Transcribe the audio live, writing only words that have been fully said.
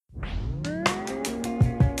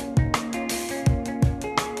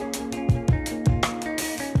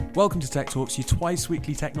Welcome to Tech Talks, your twice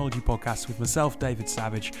weekly technology podcast with myself, David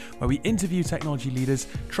Savage, where we interview technology leaders,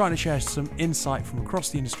 trying to share some insight from across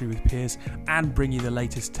the industry with peers and bring you the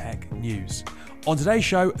latest tech news. On today's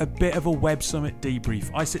show, a bit of a Web Summit debrief.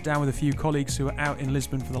 I sit down with a few colleagues who are out in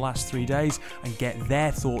Lisbon for the last 3 days and get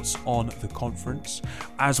their thoughts on the conference,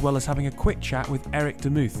 as well as having a quick chat with Eric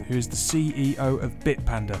Demuth, who is the CEO of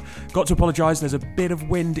Bitpanda. Got to apologise, there's a bit of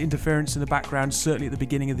wind interference in the background, certainly at the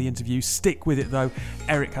beginning of the interview. Stick with it though,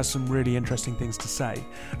 Eric has some really interesting things to say.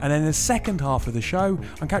 And then in the second half of the show,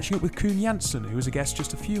 I'm catching up with Koen Janssen, who was a guest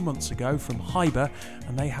just a few months ago from Hyber,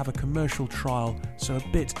 and they have a commercial trial, so a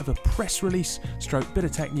bit of a press release stroke bit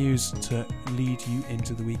of tech news to lead you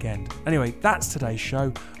into the weekend. Anyway, that's today's show.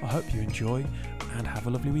 I hope you enjoy and have a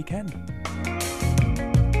lovely weekend.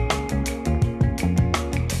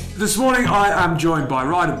 This morning I am joined by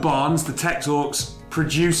Ryder Barnes, the Tech Talks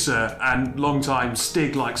producer and long-time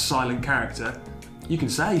Stig-like silent character. You can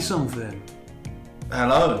say something.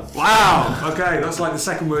 Hello. Wow. Okay, that's like the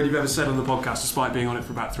second word you've ever said on the podcast, despite being on it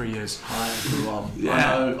for about 3 years. Hi everyone.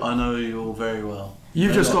 Yeah. I know you all very well.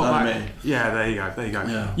 You've just got back. Me. Yeah, there you go.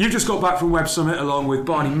 Yeah. You've just got back from Web Summit along with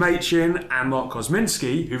Barney Machin and Mark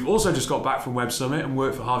Kosminski, who've also just got back from Web Summit and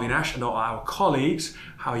work for Harvey Nash and are our colleagues.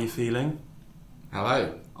 How are you feeling?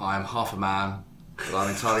 Hello. I am half a man, but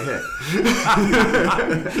I'm entirely here.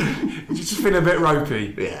 You're just feeling a bit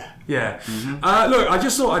ropey. Yeah. Mm-hmm. Look, I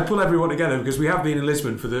just thought I'd pull everyone together because we have been in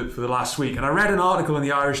Lisbon for the last week, and I read an article in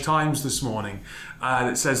the Irish Times this morning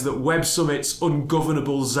that says that Web Summit's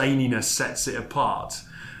ungovernable zaniness sets it apart,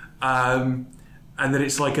 and that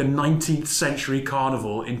it's like a 19th century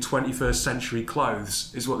carnival in 21st century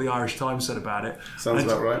clothes, is what the Irish Times said about it. Sounds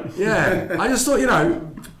about right. Yeah, I just thought,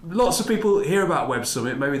 lots of people hear about Web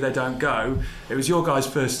Summit, maybe they don't go. It was your guys'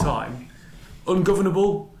 first time.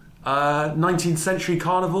 Ungovernable. 19th century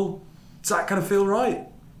carnival. Does that kind of feel right?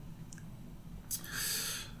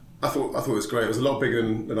 I thought it was great. It was a lot bigger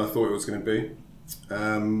than I thought it was going to be.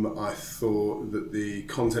 I thought that the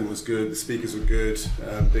content was good, the speakers were good.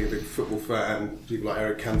 Being a big football fan, people like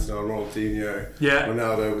Eric Cantona, Ronaldinho,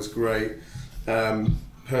 Ronaldo was great.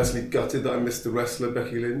 Personally gutted that I missed the wrestler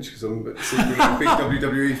Becky Lynch because I'm secretly a big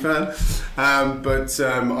WWE fan. But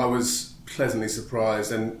I was pleasantly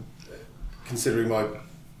surprised, and considering my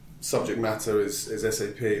subject matter is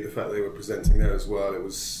SAP, the fact they were presenting there as well, it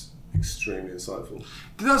was extremely insightful.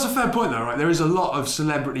 That's a fair point though, right? There is a lot of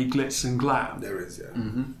celebrity glitz and glam. There is, yeah.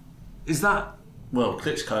 Mm-hmm. Is that... Well,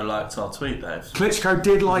 Klitschko liked our tweet, Dave. Klitschko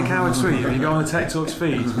did like our tweet. If you go on the Tech Talks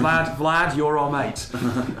feed, Vlad, you're our mate.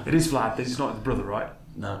 It is Vlad, this is not his brother, right?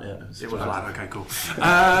 No, yeah. It was Vlad, okay, cool.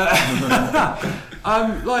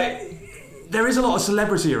 There is a lot of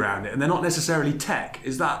celebrity around it, and they're not necessarily tech.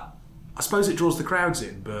 Is that... I suppose it draws the crowds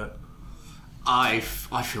in, but... I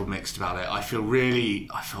feel mixed about it. I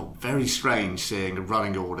felt very strange seeing a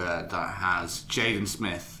running order that has Jaden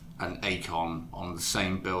Smith and Akon on the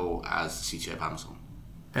same bill as the CTO of Amazon.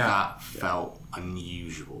 Yeah. That felt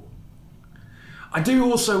unusual. I do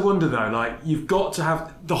also wonder though, you've got to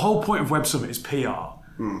have... The whole point of Web Summit is PR.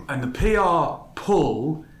 And the PR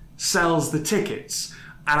pull sells the tickets.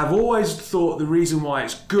 And I've always thought the reason why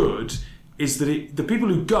it's good is that the people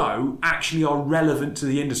who go actually are relevant to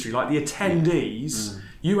the industry. Like the attendees,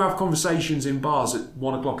 you have conversations in bars at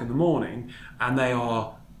 1 o'clock in the morning, and they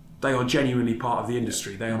are genuinely part of the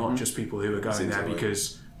industry. They are not just people who are going there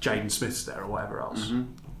because Jaden Smith's there or whatever else.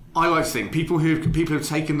 Mm-hmm. I like to think people who've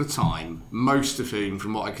taken the time, most of whom,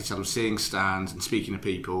 from what I could tell, of seeing stands and speaking to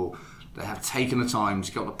people, they have taken the time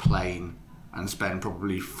to get on a plane and spend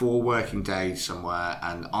probably 4 working days somewhere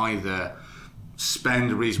and either spend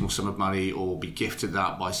a reasonable sum of money or be gifted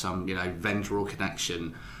that by some vendor or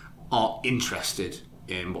connection, are interested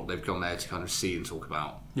in what they've gone there to kind of see and talk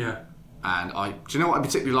about. Yeah. And do you know what I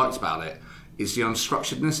particularly liked about it is the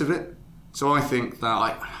unstructuredness of it. So I think that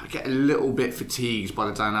I get a little bit fatigued by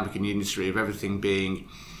the dynamic in the industry of everything being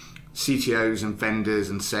CTOs and vendors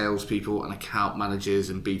and salespeople and account managers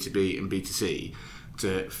and B2B and B2C,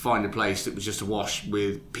 to find a place that was just awash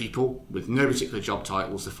with people with no particular job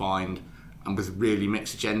titles defined and with really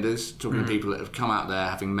mixed agendas, talking to people that have come out there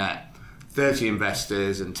having met 30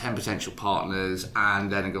 investors and 10 potential partners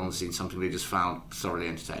and then gone and seen something they just found thoroughly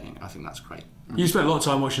entertaining. I think that's great. You spent a lot of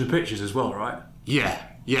time watching the pictures as well, right? Yeah,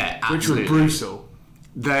 absolutely. Which were brutal.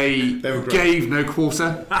 They gave no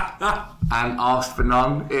quarter and asked for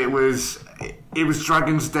none. It was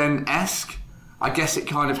Dragon's Den-esque. I guess it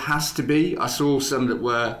kind of has to be. I saw some that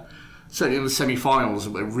were certainly in the semi-finals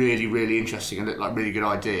that were really, really interesting and looked like really good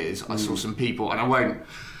ideas. I saw some people, and I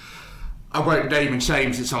won't name and shame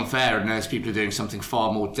because it's unfair, and there's people doing something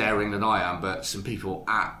far more daring than I am, but some people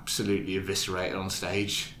absolutely eviscerated on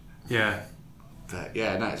stage. Yeah. But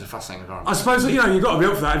yeah, no, it's a fascinating I environment. suppose you've got to be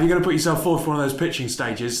up for that. If you're going to put yourself forward for one of those pitching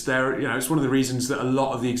stages, it's one of the reasons that a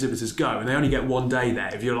lot of the exhibitors go, and they only get one day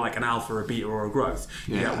there. If you're like an alpha, a beta, or a growth,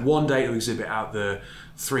 you get one day to exhibit out the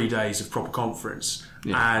 3 days of proper conference.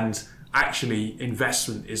 And actually,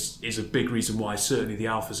 investment is a big reason why certainly the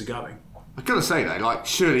alphas are going. I've got to say though, like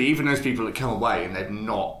surely even those people that come away and they've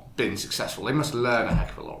not been successcul, they must learn a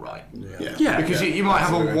heck of a lot, right? Yeah. Because you might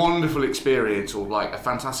have a wonderful experience or like a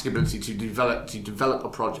fantastic ability to develop a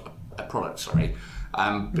product. Sorry,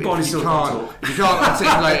 but if you can't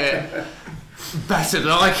articulate it better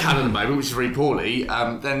than I can at the moment, which is very poorly,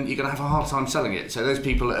 then you're going to have a hard time selling it. So those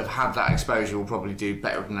people that have had that exposure will probably do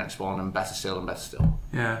better at the next one, and better still, and better still.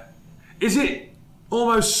 Yeah. Is it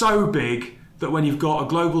almost so big that when you've got a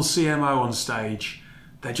global CMO on stage,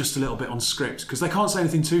 they're just a little bit on script because they can't say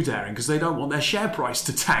anything too daring because they don't want their share price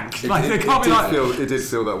to tank. It did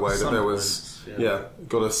feel that way. That there was,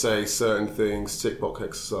 got to say certain things, tick box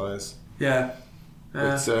exercise. Yeah.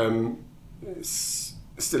 But it's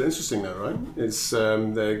still interesting though, right? It's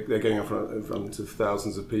they're getting in front of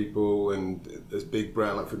thousands of people, and there's big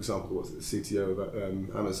brand like, for example, what's it, the CTO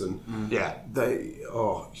of Amazon. Yeah, they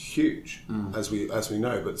are huge, as we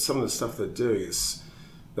know. But some of the stuff they're doing is.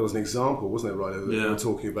 There was an example, wasn't there, right? They were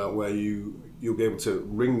talking about where you'll be able to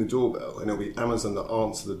ring the doorbell, and it'll be Amazon that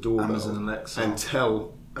answer the doorbell, Amazon Alexa, and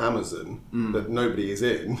tell Amazon that nobody is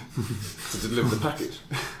in to deliver the package.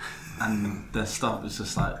 And their stuff is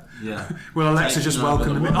just like, Well, Alexa just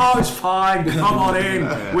welcomed them in. Oh, it's fine. Come on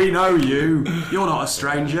in. We know you. You're not a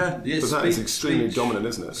stranger. But that is extremely dominant,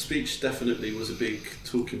 isn't it? Speech definitely was a big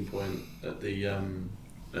talking point at the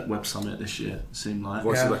at Web Summit this year. It seemed like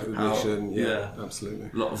Voice recognition. How, absolutely.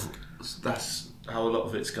 That's how a lot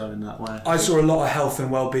of it's going that way. I saw a lot of health and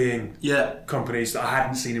well-being Yeah. companies that I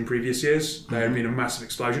hadn't seen in previous years. There had been a massive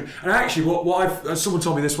explosion. And actually, what someone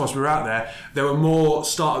told me this whilst we were out there were more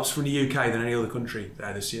startups from the UK than any other country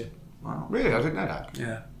there this year. Wow. really, I didn't know that.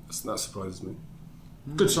 Yeah. That surprises me.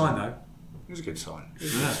 Good sign, though. It was a good sign.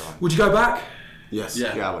 Would you go back? Yes.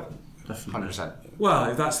 Yeah. Yeah, I would. Definitely. 100%.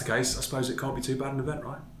 Well, if that's the case, I suppose it can't be too bad an event,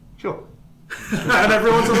 right? Sure. And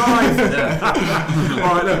everyone's alive.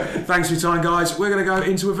 All right, look, thanks for your time, guys. We're going to go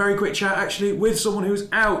into a very quick chat, actually, with someone who's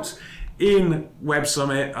out in Web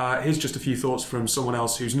Summit. Here's just a few thoughts from someone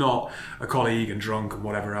else who's not a colleague and drunk and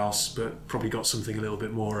whatever else, but probably got something a little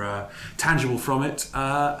bit more tangible from it.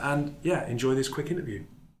 And yeah, enjoy this quick interview.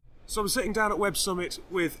 So I'm sitting down at Web Summit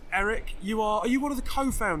with Eric. Are you one of the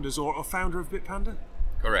co-founders or a founder of Bitpanda?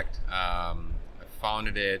 Correct. I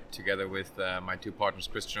founded it together with my two partners,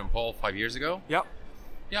 Christian and Paul, 5 years ago. Yep.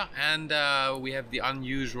 Yeah, and we have the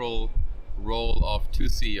unusual role of two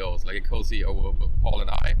CEOs, like a co-CEO with Paul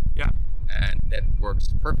and I. Yeah. And that works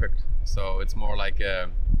perfect. So it's more like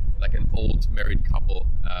an old married couple,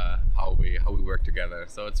 how we work together.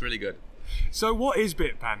 So it's really good. So what is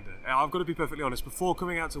Bitpanda? I've got to be perfectly honest. Before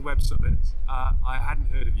coming out to Web Summit, I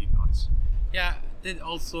hadn't heard of you guys. Yeah, that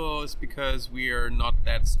also is because we are not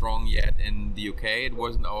that strong yet in the UK. It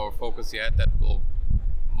wasn't our focus yet. That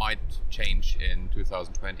might change in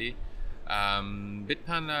 2020.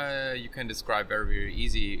 Bitpanda you can describe very, very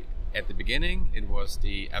easy. At the beginning, it was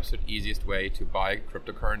the absolute easiest way to buy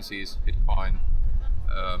cryptocurrencies, Bitcoin,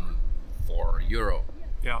 for euro.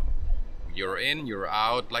 Yeah. Euro in, euro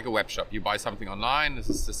out, like a web shop. You buy something online, this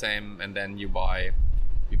is the same, and then you buy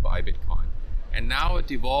Bitcoin. And now it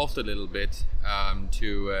evolved a little bit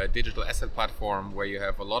to a digital asset platform where you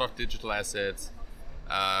have a lot of digital assets.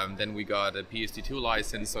 Then we got a PSD2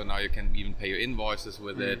 license, so now you can even pay your invoices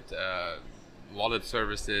with it, wallet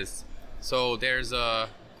services. So there's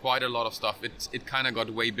quite a lot of stuff. It kind of got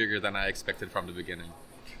way bigger than I expected from the beginning.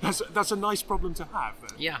 That's a nice problem to have.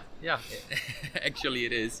 Then. Yeah. Actually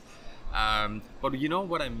it is. But you know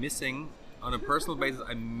what I'm missing? On a personal basis,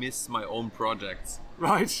 I miss my own projects.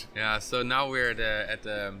 Right. Yeah, so now we're at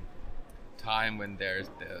the time when there's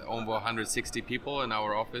over 160 people in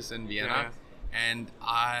our office in Vienna. Yeah. And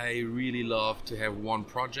I really love to have one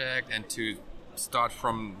project and to start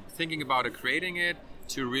from thinking about it, creating it,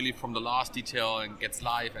 to really from the last detail and gets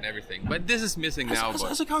live and everything. But this is missing now.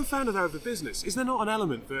 As a co-founder though of the business, is there not an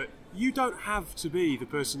element that you don't have to be the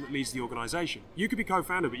person that leads the organisation? You could be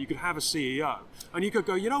co-founder, but you could have a CEO, and you could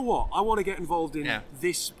go, you know what, I want to get involved in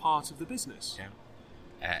this part of the business. Yeah.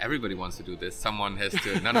 Everybody wants to do this. Someone has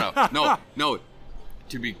to. No.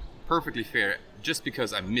 To be perfectly fair, just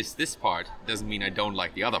because I miss this part doesn't mean I don't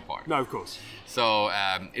like the other part. No, of course. So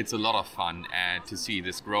it's a lot of fun to see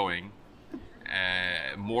this growing.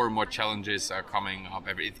 More and more challenges are coming up.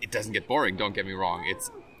 It doesn't get boring, don't get me wrong.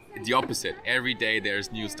 It's the opposite. Every day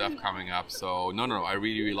there's new stuff coming up. So no, I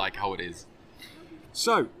really like how it is.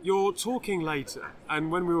 So, you're talking later,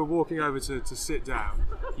 and when we were walking over to sit down,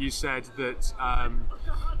 you said that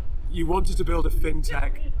you wanted to build a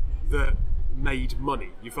fintech that made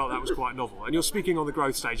money. You felt that was quite novel, and you're speaking on the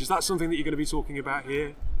growth stage. Is that something that you're going to be talking about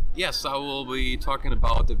here? Yes, I will be talking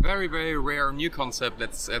about a very, very rare new concept,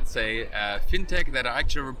 let's say fintech that are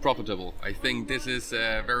actually profitable. I think this is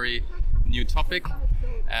a very new topic.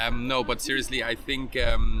 No, but seriously, I think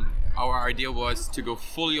our idea was to go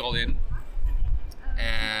fully all in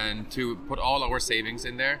and to put all our savings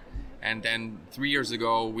in there. And then 3 years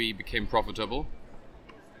ago, we became profitable.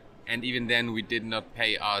 And even then, we did not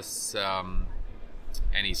pay us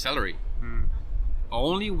any salary.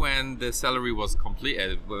 Only when the salary was complete,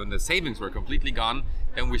 when the savings were completely gone,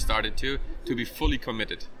 then we started to be fully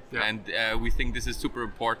committed. Yeah. And we think this is super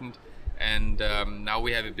important. And now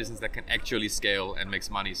we have a business that can actually scale and makes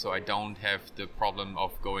money. So I don't have the problem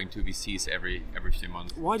of going to VCs every few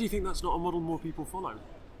months. Why do you think that's not a model more people follow?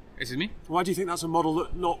 Excuse me? Why do you think that's a model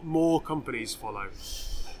that not more companies follow?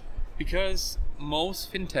 Because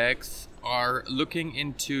most fintechs are looking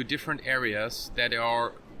into different areas that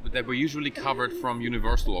were usually covered from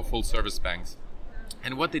universal or full service banks.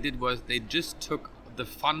 And what they did was they just took the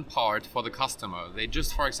fun part for the customer. They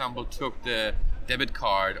just, for example, took the debit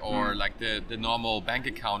card or like the normal bank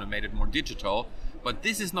account and made it more digital. But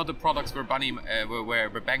this is not the products where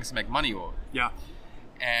banks make money on. Yeah.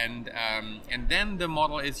 And then the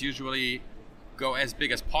model is usually go as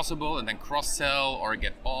big as possible and then cross-sell or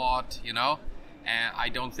get bought, you know. And I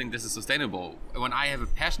don't think this is sustainable. When I have a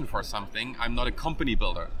passion for something, I'm not a company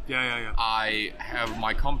builder. Yeah. I have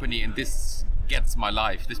my company and this gets my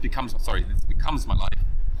life. This becomes my life.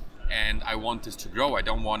 And I want this to grow. I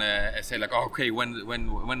don't want to say like, oh, okay, when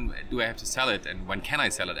do I have to sell it, and when can I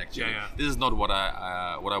sell it? Actually, This is not what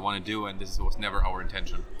I want to do, and this was never our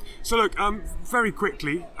intention. So look, very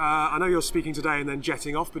quickly, I know you're speaking today and then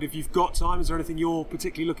jetting off, but if you've got time, is there anything you're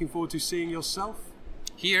particularly looking forward to seeing yourself?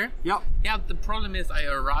 Here? Yep. Yeah. The problem is I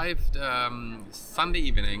arrived Sunday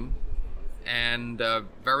evening, and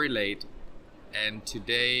very late. And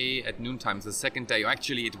today at noontime is the second day.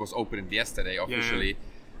 Actually, it was opened yesterday officially. Yeah.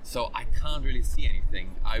 So I can't really see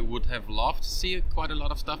anything. I would have loved to see quite a lot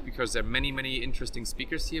of stuff because there are many, many interesting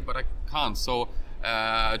speakers here, but I can't. So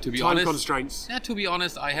to be honest, time constraints. Yeah, to be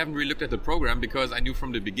honest, I haven't really looked at the program because I knew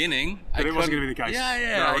from the beginning that it wasn't going to be the case.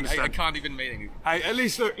 Yeah. No, I can't even make anything. Hey, at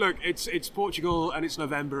least look, it's Portugal and it's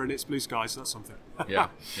November and it's blue skies, so that's something. Yeah.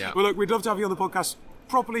 Well, look, we'd love to have you on the podcast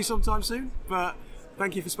properly sometime soon, but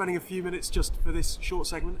thank you for spending a few minutes just for this short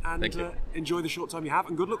segment, and enjoy the short time you have,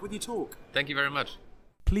 and good luck with your talk. Thank you very much.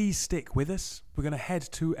 Please stick with us. We're going to head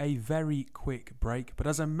to a very quick break. But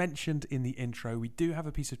as I mentioned in the intro, we do have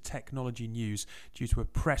a piece of technology news due to a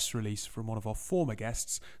press release from one of our former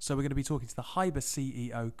guests. So we're going to be talking to the Hyber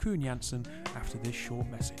CEO, Koen Janssen, after this short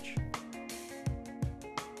message.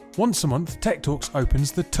 Once a month, Tech Talks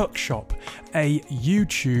opens the Tuck Shop, a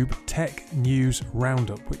YouTube tech news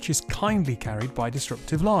roundup, which is kindly carried by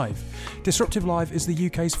Disruptive Live. Disruptive Live is the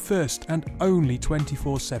UK's first and only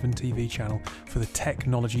 24/7 TV channel for the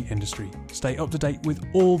technology industry. Stay up to date with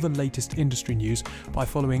all the latest industry news by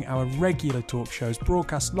following our regular talk shows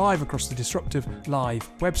broadcast live across the Disruptive Live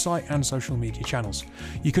website and social media channels.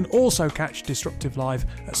 You can also catch Disruptive Live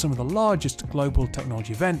at some of the largest global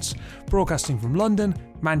technology events, broadcasting from London,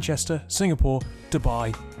 Manchester, Singapore,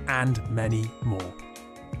 Dubai, and many more.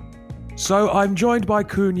 So I'm joined by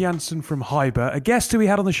Koen Janssen from Hyber, a guest who we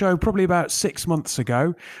had on the show probably about 6 months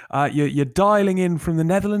ago. You're dialing in from the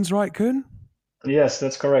Netherlands, right, Koen? Yes,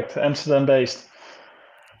 that's correct. Amsterdam based.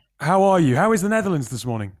 How are you? How is the Netherlands this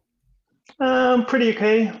morning? Pretty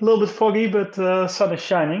okay. A little bit foggy, but sun is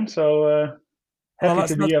shining, so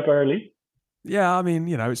happy to be up early. Yeah, I mean,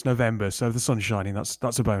 it's November, so the sun's shining.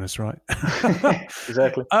 That's a bonus, right?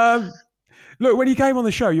 Exactly. Look, when you came on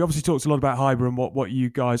the show, you obviously talked a lot about Hyber and what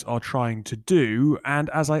you guys are trying to do.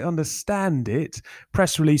 And as I understand it,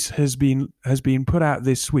 press release has been put out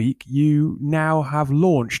this week. You now have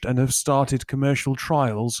launched and have started commercial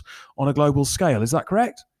trials on a global scale. Is that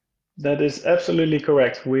correct? That is absolutely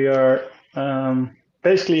correct. We are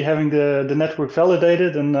basically having the network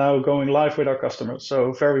validated and now going live with our customers.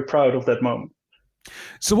 So very proud of that moment.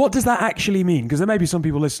 So what does that actually mean? Because there may be some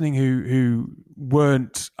people listening who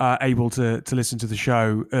weren't able to listen to the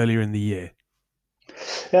show earlier in the year.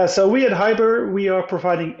 Yeah, so we at Hyber, we are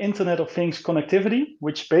providing Internet of Things connectivity,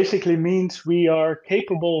 which basically means we are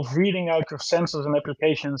capable of reading out your sensors and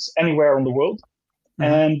applications anywhere on the world.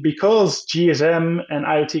 Mm-hmm. And because GSM and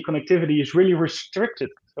IoT connectivity is really restricted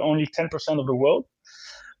to only 10% of the world,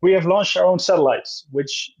 we have launched our own satellites,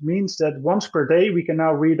 which means that once per day, we can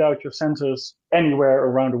now read out your sensors anywhere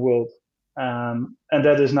around the world. and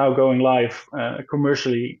that is now going live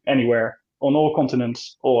commercially anywhere on all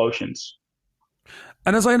continents, all oceans.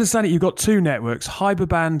 And as I understand it, you've got two networks,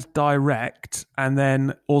 Hyberband Direct and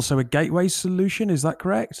then also a gateway solution. Is that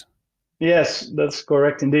correct? Yes, that's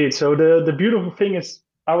correct indeed. So the beautiful thing is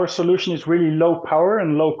our solution is really low power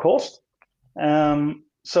and low cost.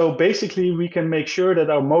 So basically, we can make sure that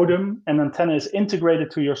our modem and antenna is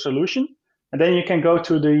integrated to your solution, and then you can go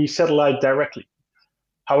to the satellite directly.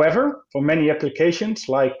 However, for many applications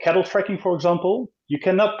like cattle tracking, for example, you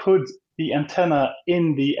cannot put the antenna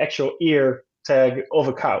in the actual ear tag of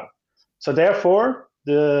a cow. So therefore,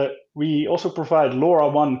 we also provide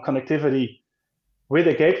LoRaWAN connectivity with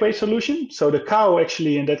a gateway solution. So the cow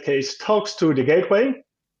actually, in that case, talks to the gateway,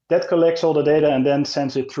 that collects all the data and then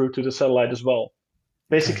sends it through to the satellite as well.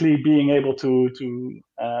 Basically being able to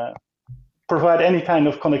provide any kind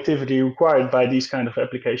of connectivity required by these kind of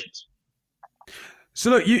applications. So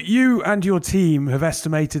look, you and your team have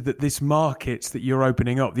estimated that this market that you're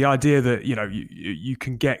opening up, the idea that you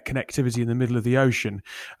can get connectivity in the middle of the ocean,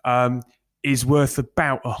 is worth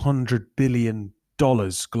about $100 billion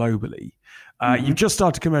globally. You've just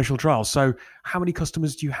started commercial trials. So how many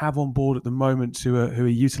customers do you have on board at the moment who are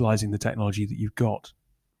utilizing the technology that you've got?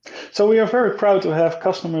 So we are very proud to have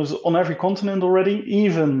customers on every continent already,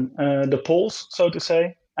 even the poles, so to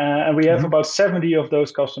say. And we have about 70 of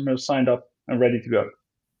those customers signed up and ready to go.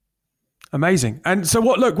 Amazing. And so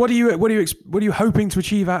what are you hoping to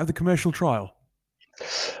achieve out of the commercial trial?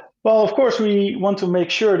 Well, of course, we want to make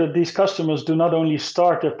sure that these customers do not only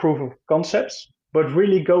start their proof of concepts, but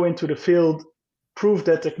really go into the field, prove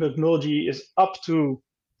that the technology is up to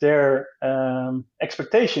their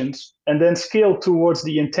expectations, and then scale towards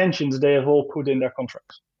the intentions they have all put in their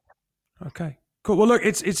contracts. Okay. Cool. Well, look,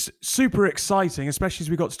 it's super exciting, especially as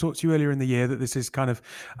we got to talk to you earlier in the year that this is kind of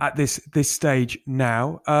at this stage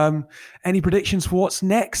now. Any predictions for what's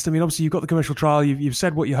next? I mean, obviously you've got the commercial trial. You've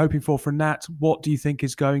said what you're hoping for from that. What do you think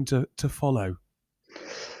is going to follow?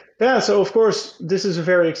 Yeah, so of course, this is a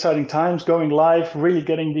very exciting times going live, really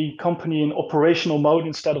getting the company in operational mode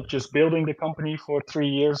instead of just building the company for 3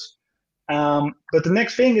 years. But the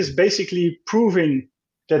next thing is basically proving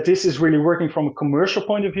that this is really working from a commercial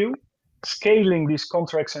point of view, scaling these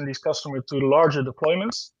contracts and these customers to larger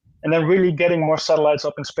deployments, and then really getting more satellites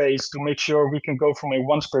up in space to make sure we can go from a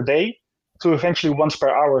once per day to eventually once per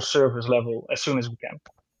hour service level as soon as we can.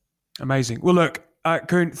 Amazing. Well, look,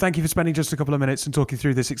 Koen, thank you for spending just a couple of minutes and talking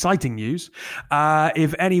through this exciting news.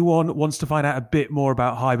 If anyone wants to find out a bit more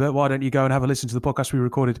about Hyber, why don't you go and have a listen to the podcast we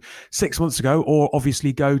recorded 6 months ago, or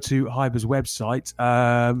obviously go to Hyber's website,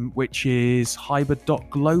 which is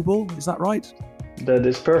hyber.global. Is that right? That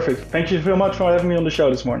is perfect. Thank you very much for having me on the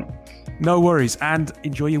show this morning. No worries, and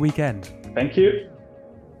enjoy your weekend. Thank you.